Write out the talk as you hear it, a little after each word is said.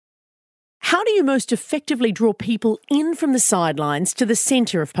How do you most effectively draw people in from the sidelines to the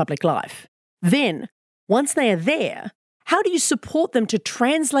centre of public life? Then, once they are there, how do you support them to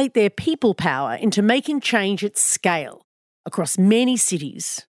translate their people power into making change at scale across many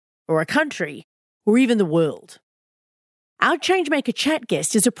cities, or a country, or even the world? Our ChangeMaker chat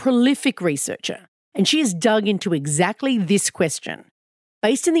guest is a prolific researcher, and she has dug into exactly this question.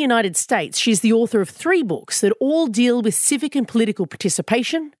 Based in the United States, she's the author of 3 books that all deal with civic and political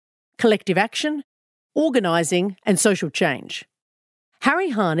participation, collective action, organising, and social change.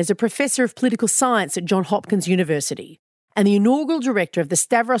 Hahrie is a professor of political science at Johns Hopkins University and the inaugural director of the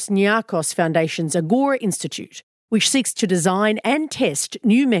Stavros Niarchos Foundation's Agora Institute, which seeks to design and test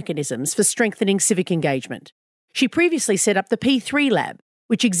new mechanisms for strengthening civic engagement. She previously set up the P3 Lab,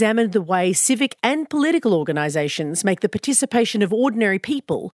 which examined the way civic and political organisations make the participation of ordinary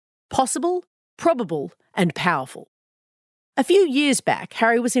people possible, probable, and powerful. A few years back,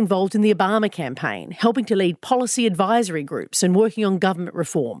 Hahrie was involved in the Obama campaign, helping to lead policy advisory groups and working on government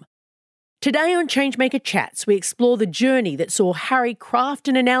reform. Today on ChangeMaker Chats, we explore the journey that saw Hahrie craft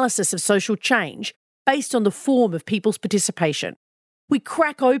an analysis of social change based on the form of people's participation. We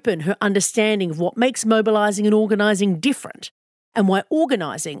crack open her understanding of what makes mobilising and organising different and why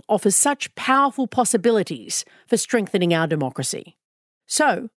organising offers such powerful possibilities for strengthening our democracy.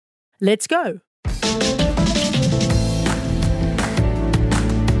 So, let's go.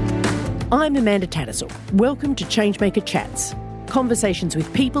 I'm Amanda Tattersall. Welcome to ChangeMaker Chats, conversations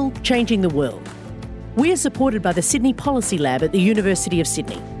with people changing the world. We are supported by the Sydney Policy Lab at the University of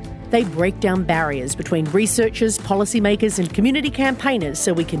Sydney. They break down barriers between researchers, policymakers and community campaigners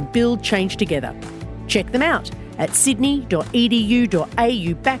so we can build change together. Check them out at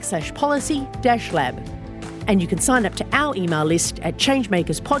sydney.edu.au/policy-lab. And you can sign up to our email list at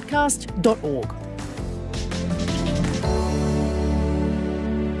changemakerspodcast.org.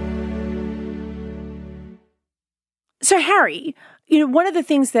 So, Hahrie, one of the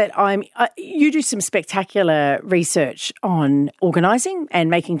things that you do some spectacular research on organising and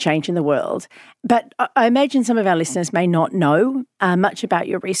making change in the world, but I imagine some of our listeners may not know much about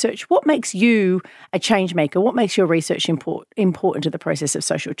your research. What makes you a change maker? What makes your research important to the process of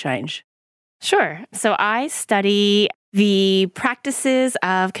social change? Sure. So I study the practices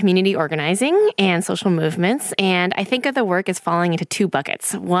of community organizing and social movements, and I think of the work as falling into 2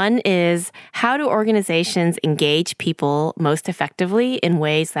 buckets. One is, how do organizations engage people most effectively in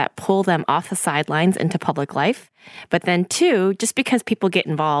ways that pull them off the sidelines into public life? But then 2, just because people get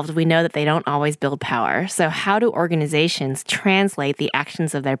involved, we know that they don't always build power. So how do organizations translate the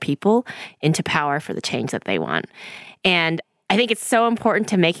actions of their people into power for the change that they want? And I think it's so important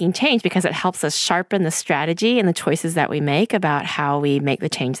to making change because it helps us sharpen the strategy and the choices that we make about how we make the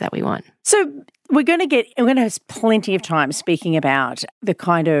change that we want. So we're going to have plenty of time speaking about the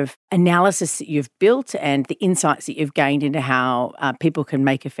kind of analysis that you've built and the insights that you've gained into how people can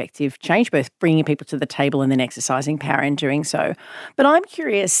make effective change, both bringing people to the table and then exercising power in doing so. But I'm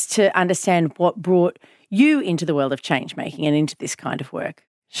curious to understand what brought you into the world of change making and into this kind of work.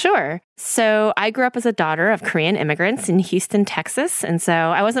 Sure. So I grew up as a daughter of Korean immigrants in Houston, Texas. And so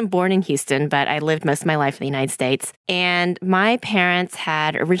I wasn't born in Houston, but I lived most of my life in the United States. And my parents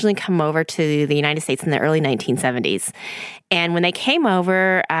had originally come over to the United States in the early 1970s. And when they came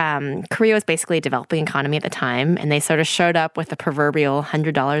over, Korea was basically a developing economy at the time. And they sort of showed up with the proverbial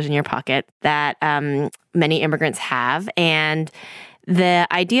 $100 in your pocket that many immigrants have. And the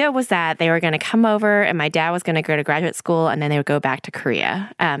idea was that they were going to come over and my dad was going to go to graduate school and then they would go back to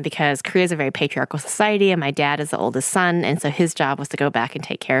Korea because Korea is a very patriarchal society and my dad is the oldest son. And so his job was to go back and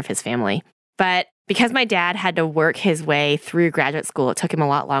take care of his family. But because my dad had to work his way through graduate school, it took him a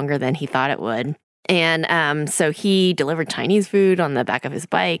lot longer than he thought it would. And so he delivered Chinese food on the back of his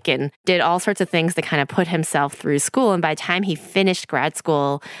bike and did all sorts of things to kind of put himself through school. And by the time he finished grad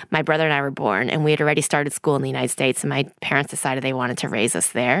school, my brother and I were born, and we had already started school in the United States, and my parents decided they wanted to raise us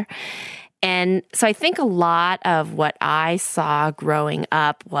there. And so I think a lot of what I saw growing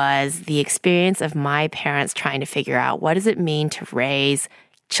up was the experience of my parents trying to figure out what does it mean to raise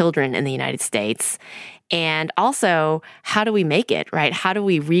children in the United States. And also, how do we make it, right? How do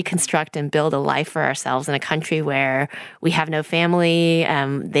we reconstruct and build a life for ourselves in a country where we have no family?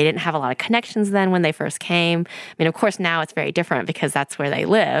 They didn't have a lot of connections then when they first came. I mean, of course, now it's very different because that's where they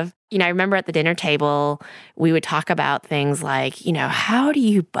live. I remember at the dinner table, we would talk about things like, how do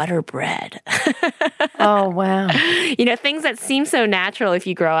you butter bread? Oh, wow. Things that seem so natural if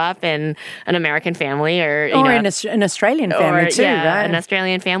you grow up in an American family or an Australian family too, right? An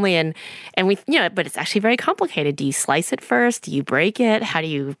Australian family. And we, but it's actually very complicated. Do you slice it first? Do you break it?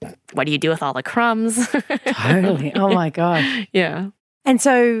 What do you do with all the crumbs? Totally. Oh my gosh. Yeah. And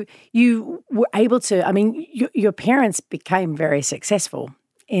so you were able to, I mean, your parents became very successful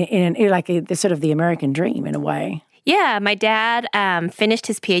in like the sort of the American dream in a way. Yeah, my dad finished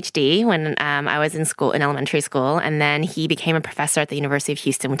his PhD when I was in elementary school, and then he became a professor at the University of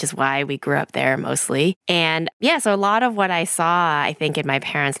Houston, which is why we grew up there mostly. And yeah, so a lot of what I saw, I think, in my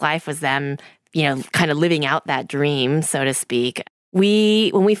parents' life was them, kind of living out that dream, so to speak.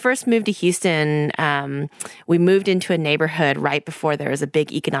 When we first moved to Houston, we moved into a neighborhood right before there was a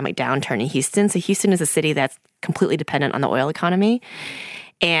big economic downturn in Houston. So Houston is a city that's completely dependent on the oil economy.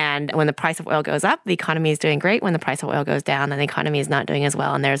 And when the price of oil goes up, the economy is doing great. When the price of oil goes down, then the economy is not doing as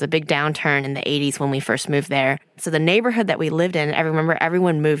well. And there's a big downturn in the 80s when we first moved there. So the neighborhood that we lived in, I remember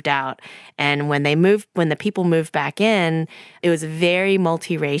everyone moved out. And when the people moved back in, it was a very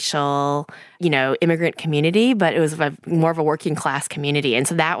multiracial, immigrant community, but it was more of a working class community. And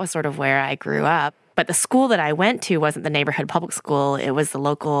so that was sort of where I grew up. But the school that I went to wasn't the neighborhood public school. It was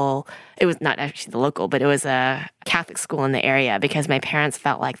it was not actually the local, but it was a Catholic school in the area because my parents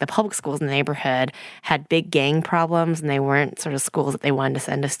felt like the public schools in the neighborhood had big gang problems and they weren't sort of schools that they wanted to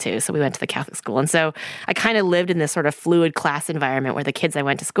send us to. So we went to the Catholic school. And so I kind of lived in this sort of fluid class environment where the kids I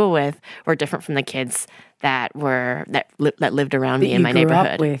went to school with were different from the kids that lived around me in my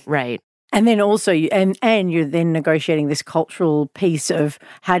neighborhood. With. Right. And then also, and you're then negotiating this cultural piece of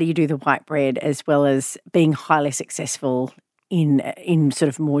how do you do the white bread as well as being highly successful in sort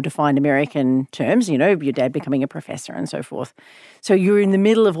of more defined American terms, your dad becoming a professor and so forth. So you're in the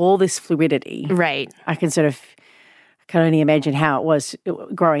middle of all this fluidity. Right. I can only imagine how it was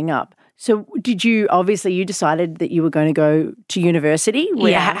growing up. So you decided that you were going to go to university?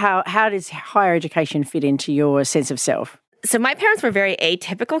 Yeah. How does higher education fit into your sense of self? So my parents were very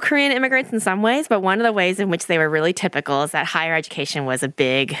atypical Korean immigrants in some ways, but one of the ways in which they were really typical is that higher education was a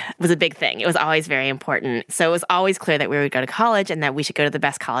big thing. It was always very important. So it was always clear that we would go to college and that we should go to the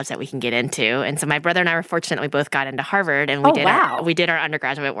best college that we can get into. And so my brother and I were fortunate we both got into Harvard and we did our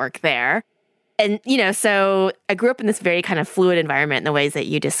undergraduate work there. And, so I grew up in this very kind of fluid environment in the ways that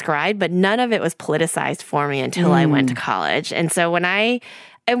you described, but none of it was politicized for me until I went to college. And so I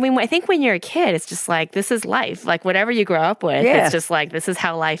think when you're a kid, it's just like, this is life. Like, whatever you grow up with, It's just like, this is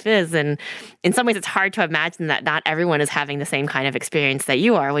how life is. And in some ways, it's hard to imagine that not everyone is having the same kind of experience that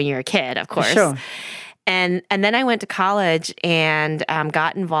you are when you're a kid, of course. Sure. And then I went to college and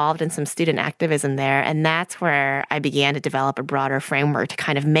got involved in some student activism there. And that's where I began to develop a broader framework to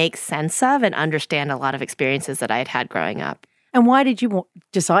kind of make sense of and understand a lot of experiences that I had had growing up. And why did you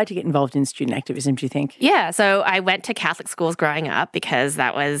decide to get involved in student activism, do you think? Yeah, so I went to Catholic schools growing up because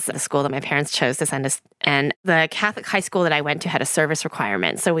that was the school that my parents chose to send us. And the Catholic high school that I went to had a service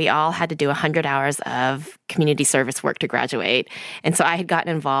requirement. So we all had to do 100 hours of community service work to graduate. And so I had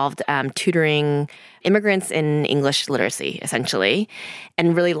gotten involved tutoring immigrants in English literacy, essentially,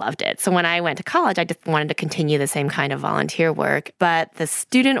 and really loved it. So when I went to college, I just wanted to continue the same kind of volunteer work. But the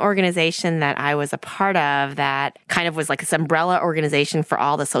student organization that I was a part of that kind of was like this umbrella organization for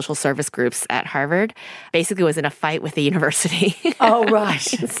all the social service groups at Harvard basically was in a fight with the university. Oh, right.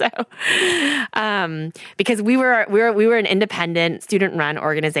 So, because we were an independent student-run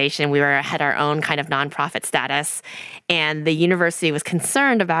organization, we had our own kind of nonprofit status, and the university was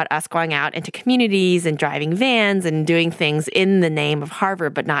concerned about us going out into communities and driving vans and doing things in the name of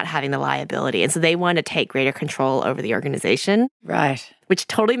Harvard, but not having the liability. And so they wanted to take greater control over the organization. Right. Which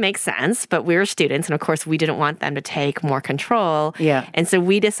totally makes sense, but we were students, and of course, we didn't want them to take more control. Yeah. And so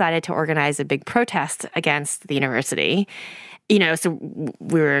we decided to organize a big protest against the university. So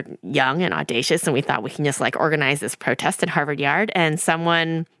we were young and audacious, and we thought we can just organize this protest at Harvard Yard. And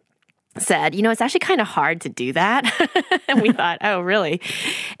someone said, it's actually kind of hard to do that. And we thought, oh, really?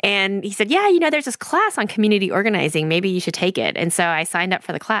 And he said, yeah, there's this class on community organizing. Maybe you should take it. And so I signed up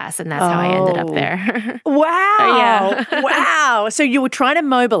for the class, and that's how I ended up there. Wow. Yeah. Wow. So you were trying to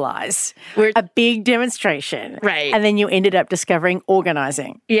mobilize a big demonstration. Right. And then you ended up discovering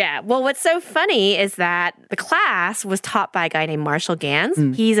organizing. Yeah. Well, what's so funny is that the class was taught by a guy named Marshall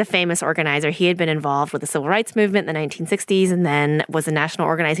Gans. He's a famous organizer. He had been involved with the civil rights movement in the 1960s and then was a national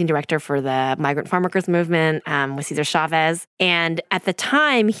organizing director for the migrant farm workers movement with Cesar Chavez. And at the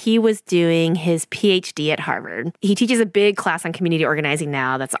time, he was doing his PhD at Harvard. He teaches a big class on community organizing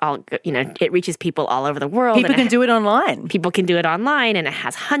now that's all, it reaches people all over the world. People can do it online. People can do it online, and it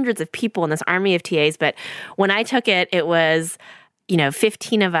has hundreds of people in this army of TAs. But when I took it, it was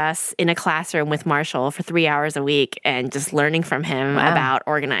 15 of us in a classroom with Marshall for 3 hours a week and just learning from him about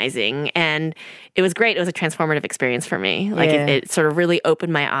organizing. And it was great. It was a transformative experience for me. It sort of really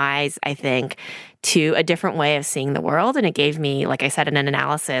opened my eyes, I think, to a different way of seeing the world. And it gave me, like I said, an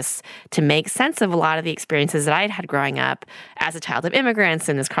analysis to make sense of a lot of the experiences that I had growing up as a child of immigrants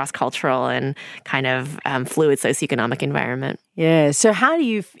in this cross-cultural and kind of fluid socioeconomic environment. Yeah. So how do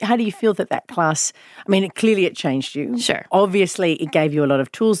you feel that class, I mean, clearly it changed you. Sure. Obviously, it gave you a lot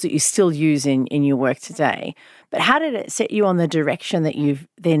of tools that you still use in your work today. But how did it set you on the direction that you've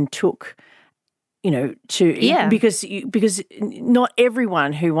then took, because not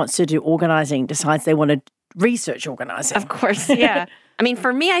everyone who wants to do organizing decides they want to research organizing. Of course, yeah. I mean,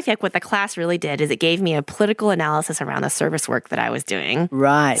 for me, I think what the class really did is it gave me a political analysis around the service work that I was doing.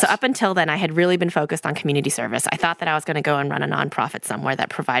 Right. So up until then, I had really been focused on community service. I thought that I was going to go and run a nonprofit somewhere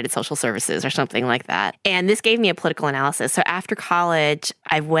that provided social services or something like that. And this gave me a political analysis. So after college,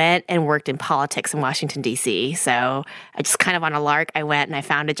 I went and worked in politics in Washington, D.C. So I just kind of on a lark, I went and I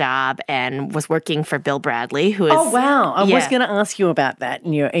found a job and was working for Bill Bradley, who is... Oh, wow. I was going to ask you about that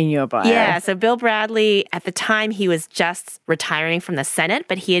in your bio. Yeah. So Bill Bradley, at the time, he was just retiring from the Senate,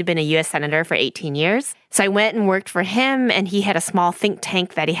 but he had been a U.S. Senator for 18 years. So I went and worked for him, and he had a small think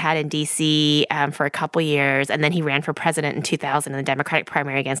tank that he had in D.C. For a couple years, and then he ran for president in 2000 in the Democratic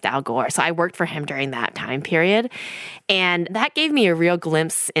primary against Al Gore. So I worked for him during that time period, and that gave me a real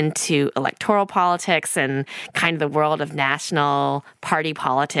glimpse into electoral politics and kind of the world of national party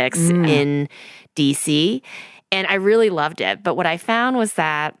politics in D.C., and I really loved it. But what I found was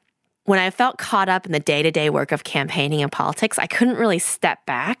that when I felt caught up in the day-to-day work of campaigning and politics, I couldn't really step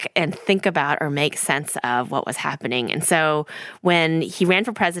back and think about or make sense of what was happening. And so when he ran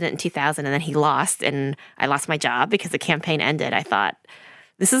for president in 2000 and then he lost, and I lost my job because the campaign ended, I thought,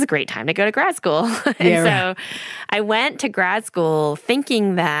 this is a great time to go to grad school. So I went to grad school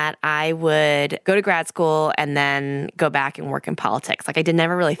thinking that I would go to grad school and then go back and work in politics. Like I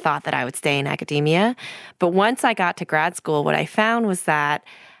never really thought that I would stay in academia. But once I got to grad school, what I found was that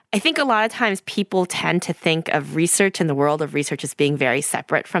I think a lot of times people tend to think of research and the world of research as being very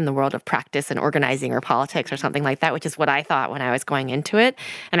separate from the world of practice and organizing or politics or something like that, which is what I thought when I was going into it.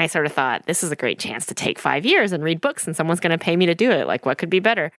 And I sort of thought, this is a great chance to take 5 years and read books and someone's going to pay me to do it. Like, what could be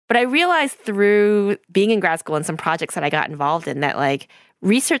better? But I realized through being in grad school and some projects that I got involved in that, like,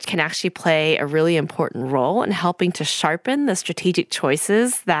 research can actually play a really important role in helping to sharpen the strategic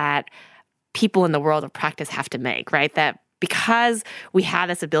choices that people in the world of practice have to make, right? That because we have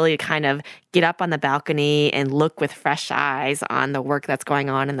this ability to kind of get up on the balcony and look with fresh eyes on the work that's going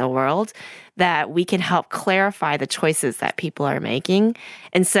on in the world, that we can help clarify the choices that people are making.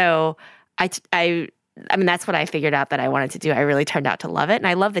 And so I mean, that's what I figured out that I wanted to do. I really turned out to love it. And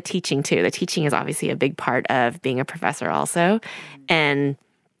I love the teaching too. The teaching is obviously a big part of being a professor also. And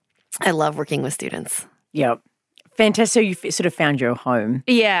I love working with students. Yep. Fantastic. So you sort of found your home.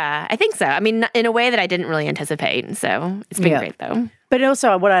 Yeah, I think so. I mean, in a way that I didn't really anticipate. So it's been great, though. But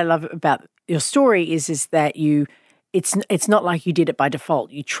also what I love about your story is that it's not like you did it by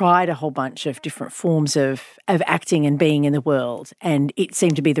default. You tried a whole bunch of different forms of acting and being in the world, and it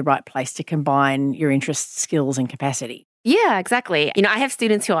seemed to be the right place to combine your interests, skills, and capacity. Yeah, exactly. I have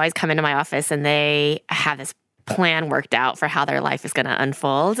students who always come into my office and they have this plan worked out for how their life is going to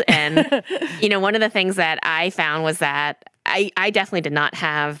unfold. And, one of the things that I found was that I definitely did not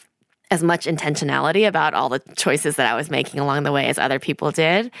have as much intentionality about all the choices that I was making along the way as other people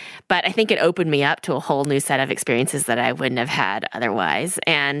did. But I think it opened me up to a whole new set of experiences that I wouldn't have had otherwise.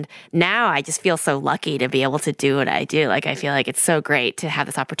 And now I just feel so lucky to be able to do what I do. Like, I feel like it's so great to have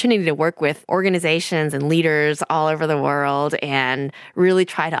this opportunity to work with organizations and leaders all over the world and really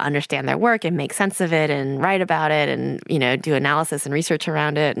try to understand their work and make sense of it and write about it and, do analysis and research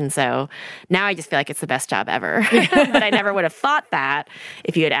around it. And so now I just feel like it's the best job ever. But I never would have thought that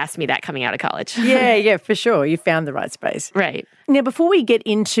if you had asked me that coming out of college. Yeah, for sure. You found the right space. Right. Now, before we get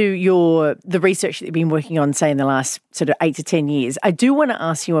into the research that you've been working on, say, in the last sort of 8 to 10 years, I do want to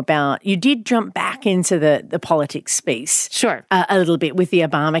ask you about, you did jump back into the politics space. Sure. A little bit with the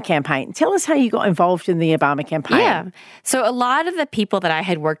Obama campaign. Tell us how you got involved in the Obama campaign. Yeah. So a lot of the people that I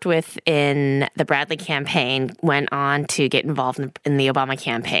had worked with in the Bradley campaign went on to get involved in the Obama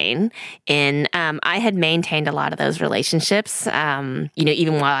campaign. And I had maintained a lot of those relationships,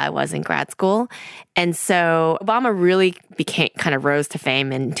 even while I was in grad school. And so Obama really kind of rose to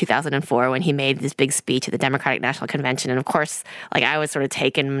fame in 2004 when he made this big speech at the Democratic National Convention. And of course, I was sort of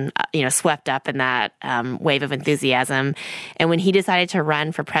taken, swept up in that wave of enthusiasm. And when he decided to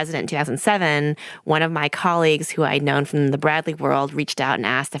run for president in 2007, one of my colleagues who I'd known from the Bradley world reached out and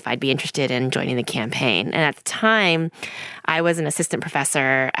asked if I'd be interested in joining the campaign. And at the time, I was an assistant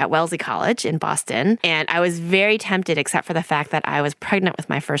professor at Wellesley College in Boston. And I was very tempted, except for the fact that I was pregnant with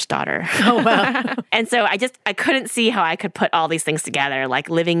my first daughter daughter. Oh, wow. And so I couldn't see how I could put all these things together, like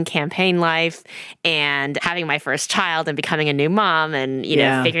living campaign life and having my first child and becoming a new mom and,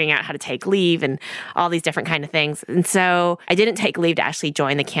 figuring out how to take leave and all these different kind of things. And so I didn't take leave to actually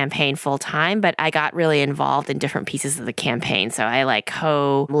join the campaign full time, but I got really involved in different pieces of the campaign. So I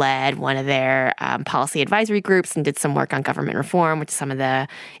co-led one of their policy advisory groups and did some work on government reform, which is some of the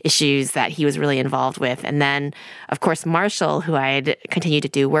issues that he was really involved with. And then, of course, Marshall, who I had continued to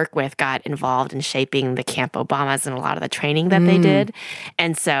do work with, got involved in shaping the Camp Obamas and a lot of the training that they did.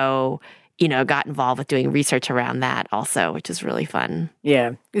 And so, got involved with doing research around that also, which is really fun. Yeah,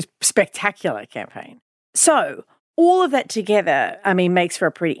 it was a spectacular campaign. So all of that together, makes for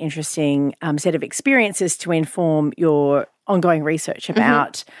a pretty interesting set of experiences to inform your ongoing research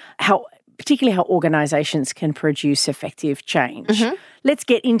about particularly how organizations can produce effective change. Let's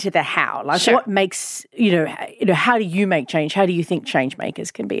get into the how. Sure. What makes, how do you make change? How do you think change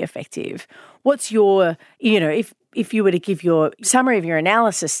makers can be effective? What's your, if you were to give your summary of your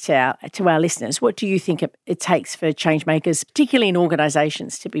analysis to our listeners, what do you think it takes for change makers, particularly in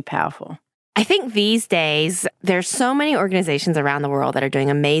organizations, to be powerful? I think these days, there's so many organizations around the world that are doing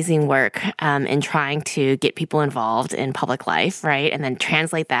amazing work in trying to get people involved in public life, right? And then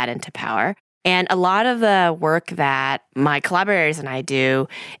translate that into power. And a lot of the work that my collaborators and I do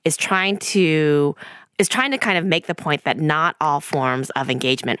is trying to kind of make the point that not all forms of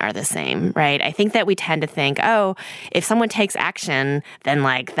engagement are the same, right? I think that we tend to think, if someone takes action, then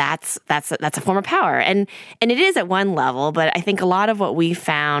that's a form of power. And it is at one level, but I think a lot of what we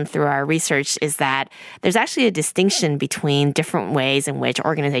found through our research is that there's actually a distinction between different ways in which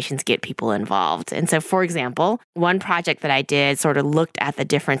organizations get people involved. And so, for example, one project that I did sort of looked at the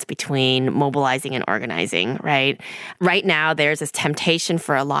difference between mobilizing and organizing, right? Right now, there's this temptation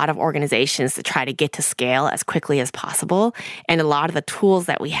for a lot of organizations to try to get to scale as quickly as possible. And a lot of the tools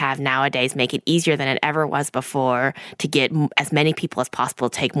that we have nowadays make it easier than it ever was before to get as many people as possible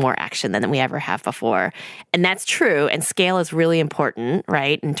to take more action than we ever have before. And that's true. And scale is really important,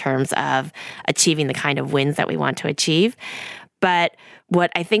 right, in terms of achieving the kind of wins that we want to achieve. But what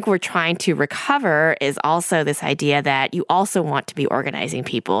I think we're trying to recover is also this idea that you also want to be organizing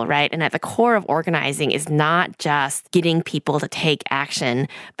people, right? And at the core of organizing is not just getting people to take action,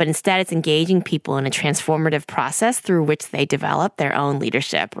 but instead it's engaging people in a transformative process through which they develop their own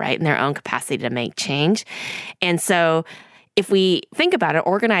leadership, right? And their own capacity to make change. And so if we think about it,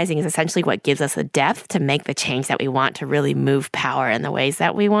 organizing is essentially what gives us the depth to make the change that we want to really move power in the ways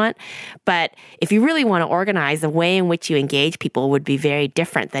that we want. But if you really want to organize, the way in which you engage people would be very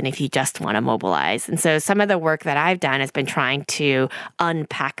different than if you just want to mobilize. And so some of the work that I've done has been trying to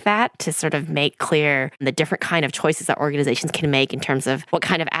unpack that to sort of make clear the different kind of choices that organizations can make in terms of what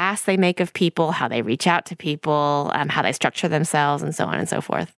kind of asks they make of people, how they reach out to people, how they structure themselves, and so on and so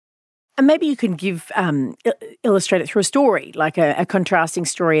forth. And maybe you can illustrate it through a story, like a contrasting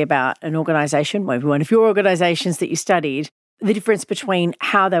story about an organisation, maybe one of your organisations that you studied, the difference between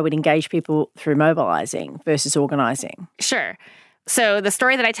how they would engage people through mobilising versus organising. Sure. So the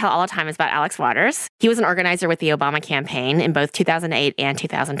story that I tell all the time is about Alex Waters. He was an organizer with the Obama campaign in both 2008 and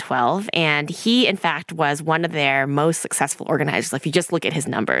 2012. And he, in fact, was one of their most successful organizers. If you just look at his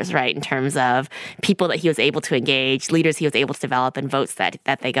numbers, right, in terms of people that he was able to engage, leaders he was able to develop, and votes that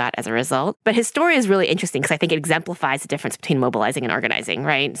they got as a result. But his story is really interesting because I think it exemplifies the difference between mobilizing and organizing,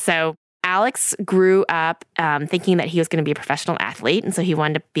 right? So Alex grew up thinking that he was going to be a professional athlete, and so he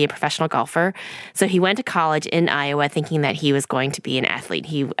wanted to be a professional golfer. So he went to college in Iowa thinking that he was going to be an athlete.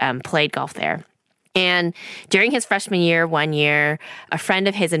 He played golf there. And during his freshman year, one year, a friend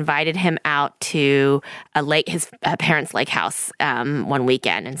of his invited him out to his parents' lake house one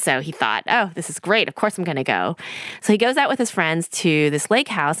weekend. And so he thought, this is great. Of course I'm going to go. So he goes out with his friends to this lake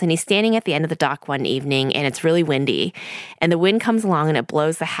house, and he's standing at the end of the dock one evening, and it's really windy. And the wind comes along, and it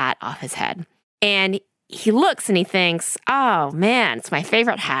blows the hat off his head. And he looks and he thinks, oh man, it's my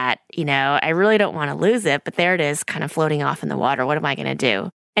favorite hat. I really don't want to lose it, but there it is kind of floating off in the water. What am I going to do?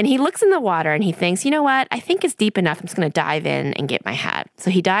 And he looks in the water and he thinks, you know what? I think it's deep enough. I'm just going to dive in and get my hat.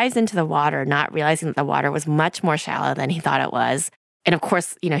 So he dives into the water, not realizing that the water was much more shallow than he thought it was. And of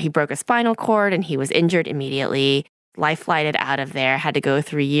course, he broke a spinal cord and he was injured immediately. Life flighted out of there, had to go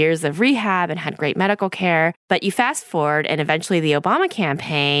through years of rehab and had great medical care. But you fast forward and eventually the Obama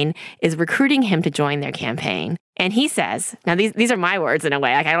campaign is recruiting him to join their campaign. And he says, now these are my words in a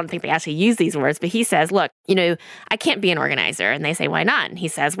way. Like, I don't think they actually use these words, but he says, look, I can't be an organizer. And they say, why not? And he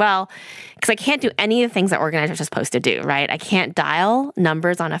says, well, because I can't do any of the things that organizers are supposed to do, right? I can't dial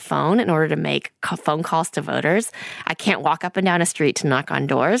numbers on a phone in order to make phone calls to voters. I can't walk up and down a street to knock on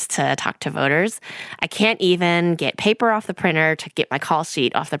doors to talk to voters. I can't even get paper off the printer to get my call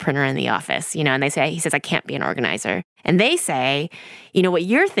sheet off the printer in the office, and he says, I can't be an organizer. And they say, what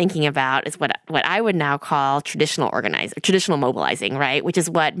you're thinking about is what I would now call traditional mobilizing, right? Which is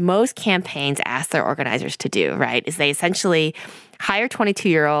what most campaigns ask their organizers to do, right? Is they essentially hire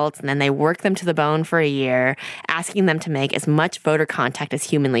 22-year-olds and then they work them to the bone for a year, asking them to make as much voter contact as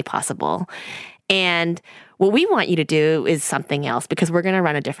humanly possible. And what we want you to do is something else, because we're going to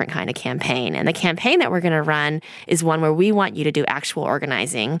run a different kind of campaign. And the campaign that we're going to run is one where we want you to do actual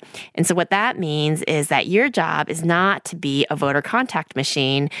organizing. And so what that means is that your job is not to be a voter contact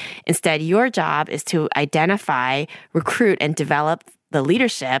machine. Instead, your job is to identify, recruit, and develop the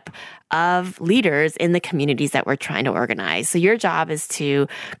leadership of leaders in the communities that we're trying to organize. So your job is to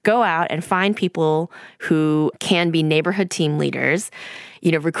go out and find people who can be neighborhood team leaders,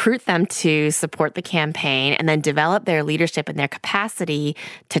 recruit them to support the campaign, and then develop their leadership and their capacity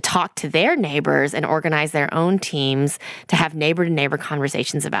to talk to their neighbors and organize their own teams to have neighbor-to-neighbor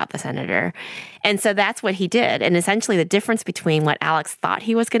conversations about the senator. And so that's what he did. And essentially the difference between what Alex thought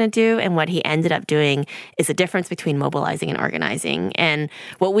he was going to do and what he ended up doing is the difference between mobilizing and organizing. And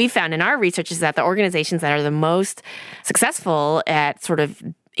what we found in our research is that the organizations that are the most successful at sort of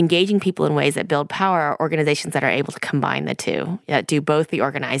engaging people in ways that build power are organizations that are able to combine the two, that do both the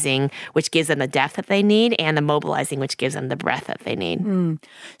organizing, which gives them the depth that they need, and the mobilizing, which gives them the breadth that they need.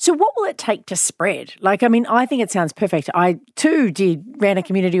 So what will it take to spread? I think it sounds perfect. I, too, ran a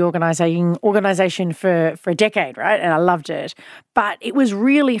community organization for a decade, right? And I loved it. But it was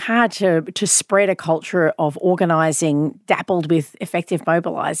really hard to spread a culture of organizing dappled with effective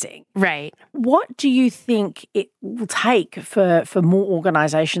mobilizing. Right. What do you think it will take for more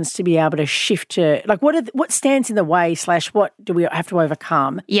organizations to be able to shift to, what stands in the way / what do we have to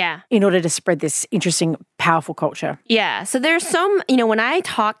overcome in order to spread this interesting, powerful culture? Yeah. So there's some, when I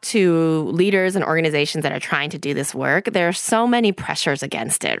talk to leaders and organizations that are trying to do this work, there are so many pressures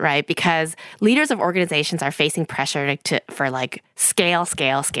against it, right? Because leaders of organizations are facing pressure for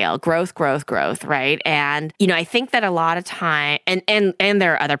scale, growth, right? And, I think that a lot of time, and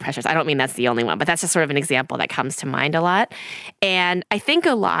there are other pressures. I don't mean that's the only one, but that's just sort of an example that comes to mind a lot. And I think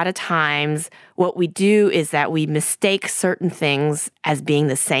a lot of times what we do is that we mistake certain things as being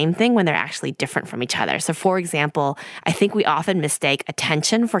the same thing when they're actually different from each other. So for example, I think we often mistake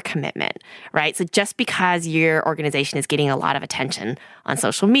attention for commitment, right? So just because your organization is getting a lot of attention on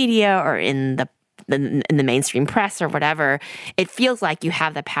social media or in the mainstream press or whatever, it feels like you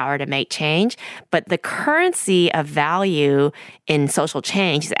have the power to make change. But the currency of value in social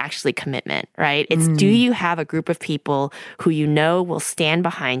change is actually commitment, right? It's do you have a group of people who will stand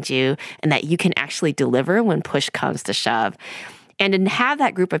behind you and that you can actually deliver when push comes to shove? And to have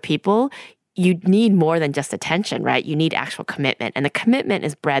that group of people, you need more than just attention, right? You need actual commitment. And the commitment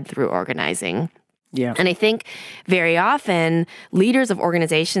is bred through organizing. Yeah. And I think very often leaders of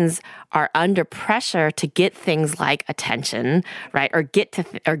organizations are under pressure to get things like attention, right? Or get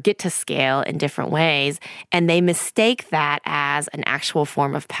to scale in different ways. And they mistake that as an actual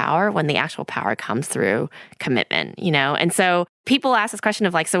form of power when the actual power comes through commitment, And so people ask this question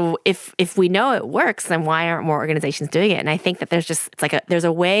of so if we know it works, then why aren't more organizations doing it? And I think that there's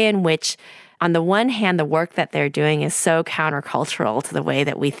a way in which, on the one hand, the work that they're doing is so countercultural to the way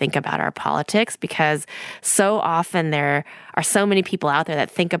that we think about our politics, because so often there are so many people out there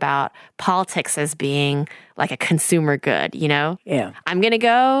that think about politics as being like a consumer good, Yeah. I'm going to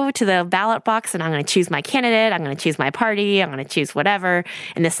go to the ballot box and I'm going to choose my candidate, I'm going to choose my party, I'm going to choose whatever,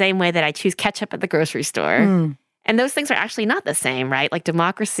 in the same way that I choose ketchup at the grocery store. And those things are actually not the same, right?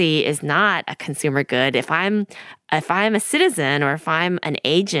 Democracy is not a consumer good. If I'm a citizen or if I'm an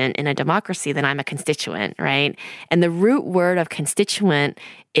agent in a democracy, then I'm a constituent, right? And the root word of constituent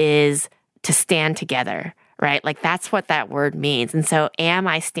is to stand together, right? That's what that word means. And so am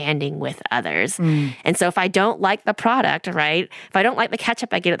I standing with others? And so if I don't like the product, right? If I don't like the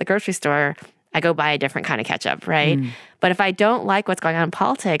ketchup I get at the grocery store, I go buy a different kind of ketchup, right? But if I don't like what's going on in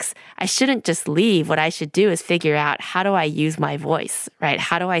politics, I shouldn't just leave. What I should do is figure out, how do I use my voice, right?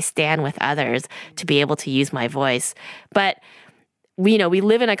 How do I stand with others to be able to use my voice? But we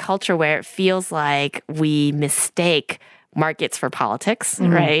live in a culture where it feels like we mistake markets for politics,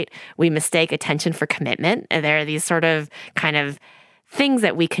 right? We mistake attention for commitment. And there are these sort of kind of things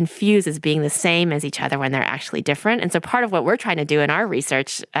that we confuse as being the same as each other when they're actually different. And so part of what we're trying to do in our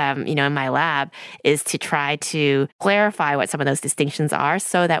research, in my lab, is to try to clarify what some of those distinctions are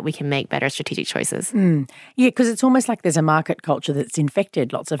so that we can make better strategic choices. Yeah, because it's almost like there's a market culture that's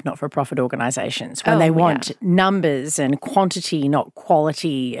infected lots of not-for-profit organisations when they want numbers and quantity, not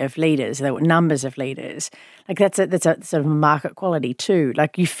quality of leaders. They want numbers of leaders. Like that's a sort of market quality too.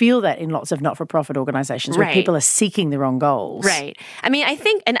 Like you feel that in lots of not-for-profit organisations where people are seeking the wrong goals. Right. I mean, I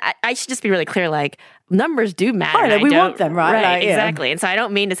think, and I should just be really clear, like numbers do matter. Oh, no, we want them, right? Right, like, exactly. And so I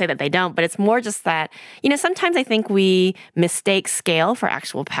don't mean to say that they don't, but it's more just that, sometimes I think we mistake scale for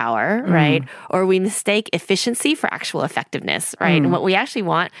actual power, right? Or we mistake efficiency for actual effectiveness, right? And what we actually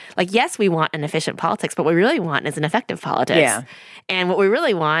want, like, yes, we want an efficient politics, but what we really want is an effective politics. Yeah. And what we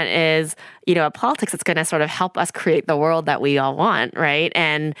really want is, a politics that's going to sort of help us create the world that we all want, right?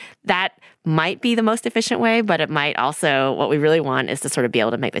 And that might be the most efficient way, but it might also, what we really want is to sort of be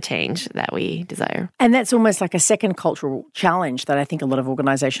able to make the change that we desire. And that's almost like a second cultural challenge that I think a lot of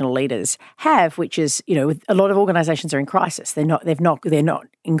organisational leaders have, which is, a lot of organisations are in crisis. They're not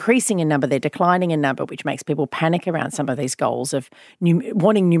increasing in number, they're declining in number, which makes people panic around some of these goals of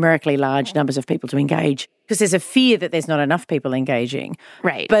wanting numerically large numbers of people to engage, because there's a fear that there's not enough people engaging.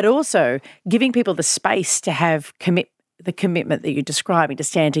 Right. But also giving people the space to have the commitment that you're describing, to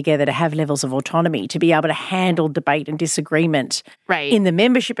stand together, to have levels of autonomy, to be able to handle debate and disagreement in the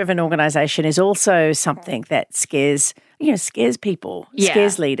membership of an organisation is also something that scares people,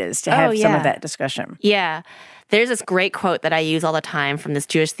 scares leaders to have some of that discussion. Yeah. There's this great quote that I use all the time from this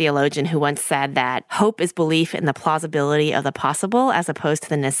Jewish theologian who once said that hope is belief in the plausibility of the possible as opposed to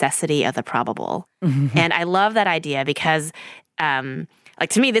the necessity of the probable. And I love that idea because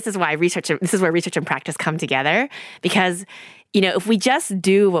to me, this is where research and practice come together, because if we just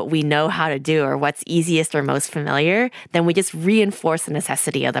do what we know how to do or what's easiest or most familiar, then we just reinforce the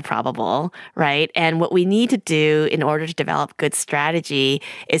necessity of the probable, right? And what we need to do in order to develop good strategy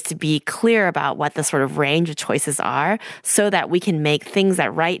is to be clear about what the sort of range of choices are so that we can make things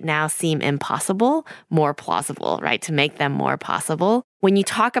that right now seem impossible more plausible, right? To make them more possible. When you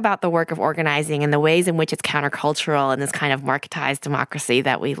talk about the work of organizing and the ways in which it's countercultural and this kind of marketized democracy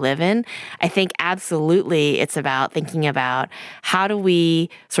that we live in, I think absolutely it's about thinking about how do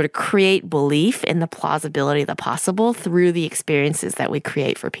we sort of create belief in the plausibility of the possible through the experiences that we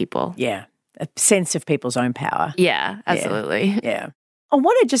create for people. Yeah, a sense of people's own power. Yeah, absolutely. Yeah. I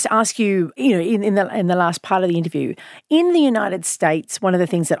want to just ask you, in the last part of the interview, in the United States, one of the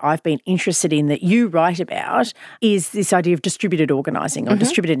things that I've been interested in that you write about is this idea of distributed organising or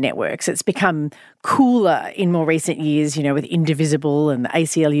distributed networks. It's become cooler in more recent years, with Indivisible and the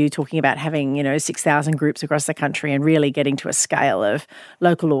ACLU talking about having, 6,000 groups across the country and really getting to a scale of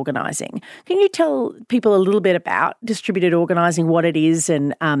local organising. Can you tell people a little bit about distributed organising, what it is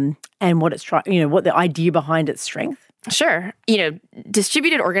and what it's what the idea behind its strength? Sure.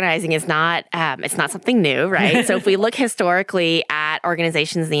 Distributed organizing is not, it's not something new, right? So if we look historically at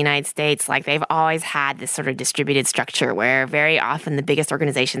organizations in the United States, like they've always had this sort of distributed structure where very often the biggest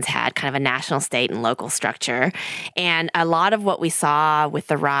organizations had kind of a national, state, and local structure. And a lot of what we saw with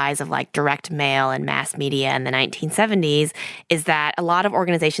the rise of like direct mail and mass media in the 1970s is that a lot of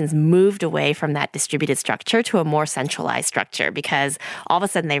organizations moved away from that distributed structure to a more centralized structure because all of a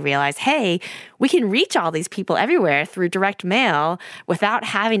sudden they realized, hey, we can reach all these people everywhere through direct mail without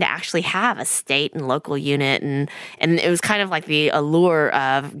having to actually have a state and local unit. And it was kind of like the allure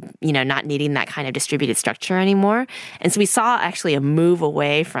of, not needing that kind of distributed structure anymore. And so we saw actually a move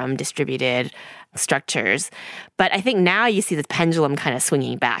away from distributed structures. But I think now you see the pendulum kind of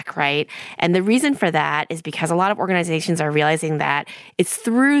swinging back, right? And the reason for that is because a lot of organizations are realizing that it's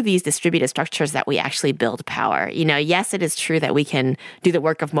through these distributed structures that we actually build power. Yes, it is true that we can do the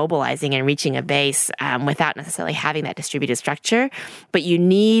work of mobilizing and reaching a base without necessarily having that distributed structure, but you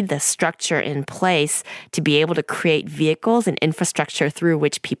need the structure in place to be able to create vehicles and infrastructure through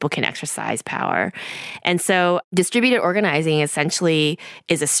which people can exercise power. And so distributed organizing essentially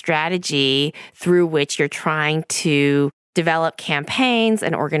is a strategy through which you're trying to develop campaigns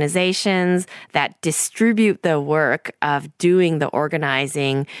and organizations that distribute the work of doing the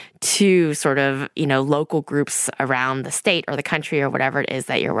organizing to sort of, local groups around the state or the country or whatever it is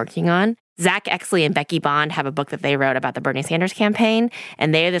that you're working on. Zach Exley and Becky Bond have a book that they wrote about the Bernie Sanders campaign,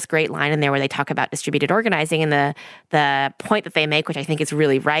 and they have this great line in there where they talk about distributed organizing, and the point that they make, which I think is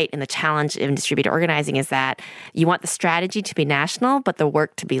really right, and the challenge in distributed organizing is that you want the strategy to be national, but the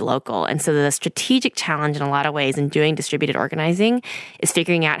work to be local. And so the strategic challenge in a lot of ways in doing distributed organizing is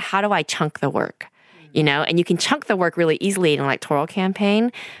figuring out how do I chunk the work? and you can chunk the work really easily in an electoral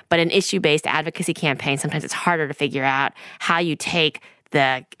campaign, but an issue-based advocacy campaign, sometimes it's harder to figure out how you take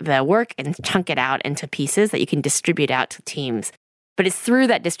the work and chunk it out into pieces that you can distribute out to teams. But it's through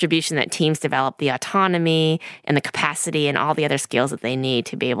that distribution that teams develop the autonomy and the capacity and all the other skills that they need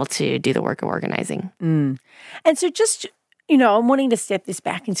to be able to do the work of organizing. And so just, I'm wanting to step this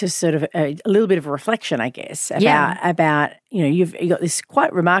back into sort of a little bit of a reflection, I guess, about you've got this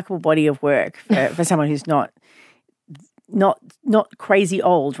quite remarkable body of work for someone who's not crazy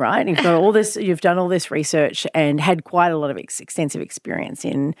old, right? You've got all this, you've done all this research and had quite a lot of extensive experience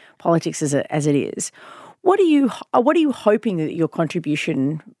in politics as it is. What are you hoping that your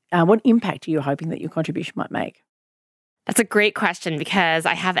contribution, what impact are you hoping that your contribution might make? That's a great question because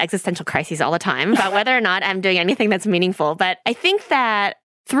I have existential crises all the time about whether or not I'm doing anything that's meaningful. But I think that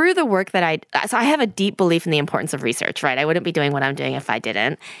through the work that I have a deep belief in the importance of research, right? I wouldn't be doing what I'm doing if I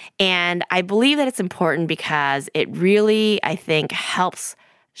didn't. And I believe that it's important because it really, I think, helps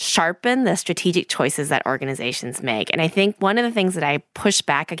sharpen the strategic choices that organizations make. And I think one of the things that I push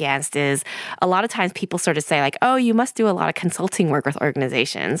back against is a lot of times people sort of say like, oh, you must do a lot of consulting work with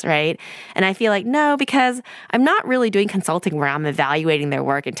organizations, right? And I feel like, no, because I'm not really doing consulting where I'm evaluating their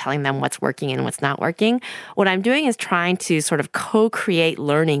work and telling them what's working and what's not working. What I'm doing is trying to sort of co-create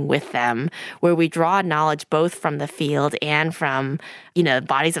learning with them where we draw knowledge both from the field and from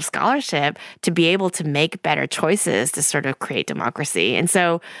bodies of scholarship to be able to make better choices to sort of create democracy. And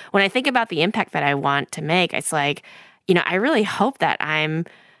so when I think about the impact that I want to make, it's like, I really hope that I'm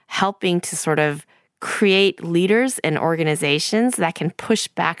helping to sort of create leaders and organizations that can push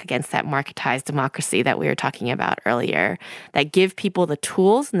back against that marketized democracy that we were talking about earlier, that give people the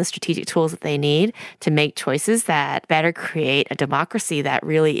tools and the strategic tools that they need to make choices that better create a democracy that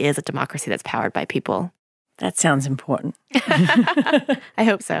really is a democracy that's powered by people. That sounds important. I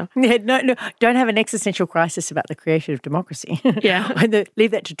hope so. Yeah, no, don't have an existential crisis about the creation of democracy. Yeah.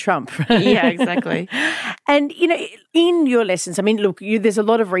 Leave that to Trump. Yeah, exactly. And, in your lessons, look, there's a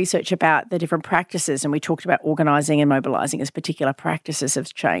lot of research about the different practices, and we talked about organising and mobilising as particular practices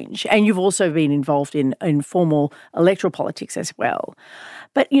of change. And you've also been involved in formal electoral politics as well.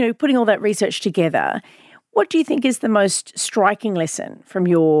 But, putting all that research together, what do you think is the most striking lesson from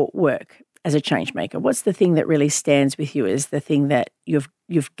your work as a change maker? What's the thing that really stands with you as the thing that you've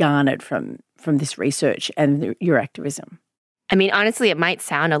garnered from this research and your activism? Honestly, it might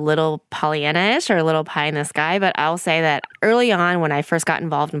sound a little Pollyanna-ish or a little pie in the sky, but I'll say that early on when I first got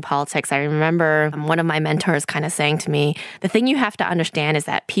involved in politics, I remember one of my mentors kind of saying to me, the thing you have to understand is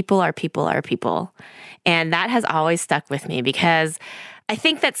that people are people are people. And that has always stuck with me because I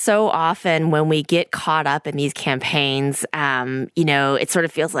think that so often when we get caught up in these campaigns, it sort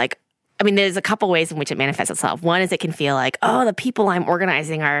of feels like, there's a couple ways in which it manifests itself. One is it can feel like, oh, the people I'm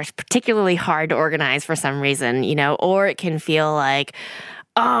organizing are particularly hard to organize for some reason, or it can feel like,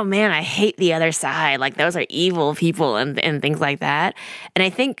 oh man, I hate the other side. Like those are evil people and things like that. And I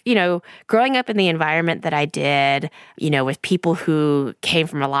think, growing up in the environment that I did, with people who came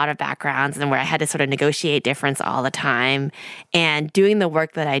from a lot of backgrounds and where I had to sort of negotiate difference all the time and doing the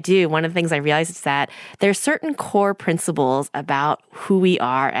work that I do, one of the things I realized is that there's certain core principles about who we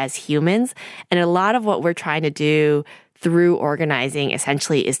are as humans. And a lot of what we're trying to do through organizing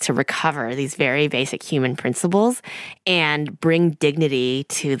essentially is to recover these very basic human principles and bring dignity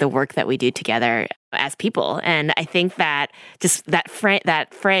to the work that we do together as people. And I think that just that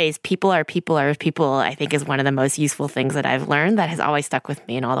phrase, people are people are people, I think is one of the most useful things that I've learned that has always stuck with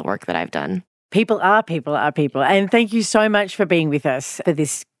me in all the work that I've done. People are people are people. And thank you so much for being with us for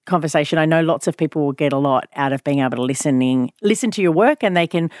this conversation. I know lots of people will get a lot out of being able to listen to your work, and they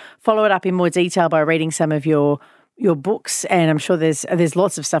can follow it up in more detail by reading some of your books, and I'm sure there's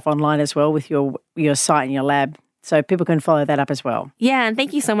lots of stuff online as well with your site and your lab, so people can follow that up as well. Yeah, and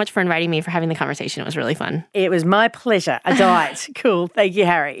thank you so much for inviting me, for having the conversation. It was really fun. It was my pleasure. A delight. Cool. Thank you,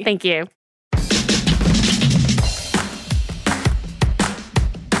 Hahrie. Thank you.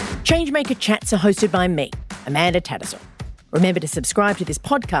 ChangeMaker Chats are hosted by me, Amanda Tattersall. Remember to subscribe to this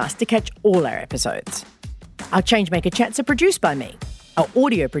podcast to catch all our episodes. Our ChangeMaker Chats are produced by me. Our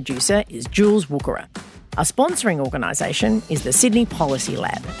audio producer is Jules Wookera. Our sponsoring organisation is the Sydney Policy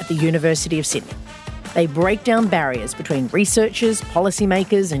Lab at the University of Sydney. They break down barriers between researchers,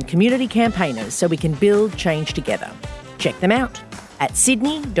 policymakers and community campaigners so we can build change together. Check them out at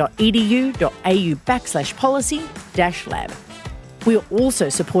sydney.edu.au/policy-lab. We are also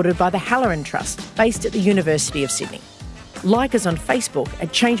supported by the Halloran Trust, based at the University of Sydney. Like us on Facebook at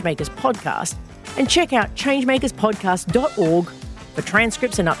Changemakers Podcast and check out changemakerspodcast.org for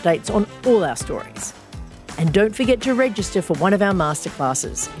transcripts and updates on all our stories. And don't forget to register for one of our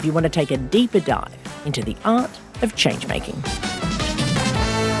masterclasses if you want to take a deeper dive into the art of change-making.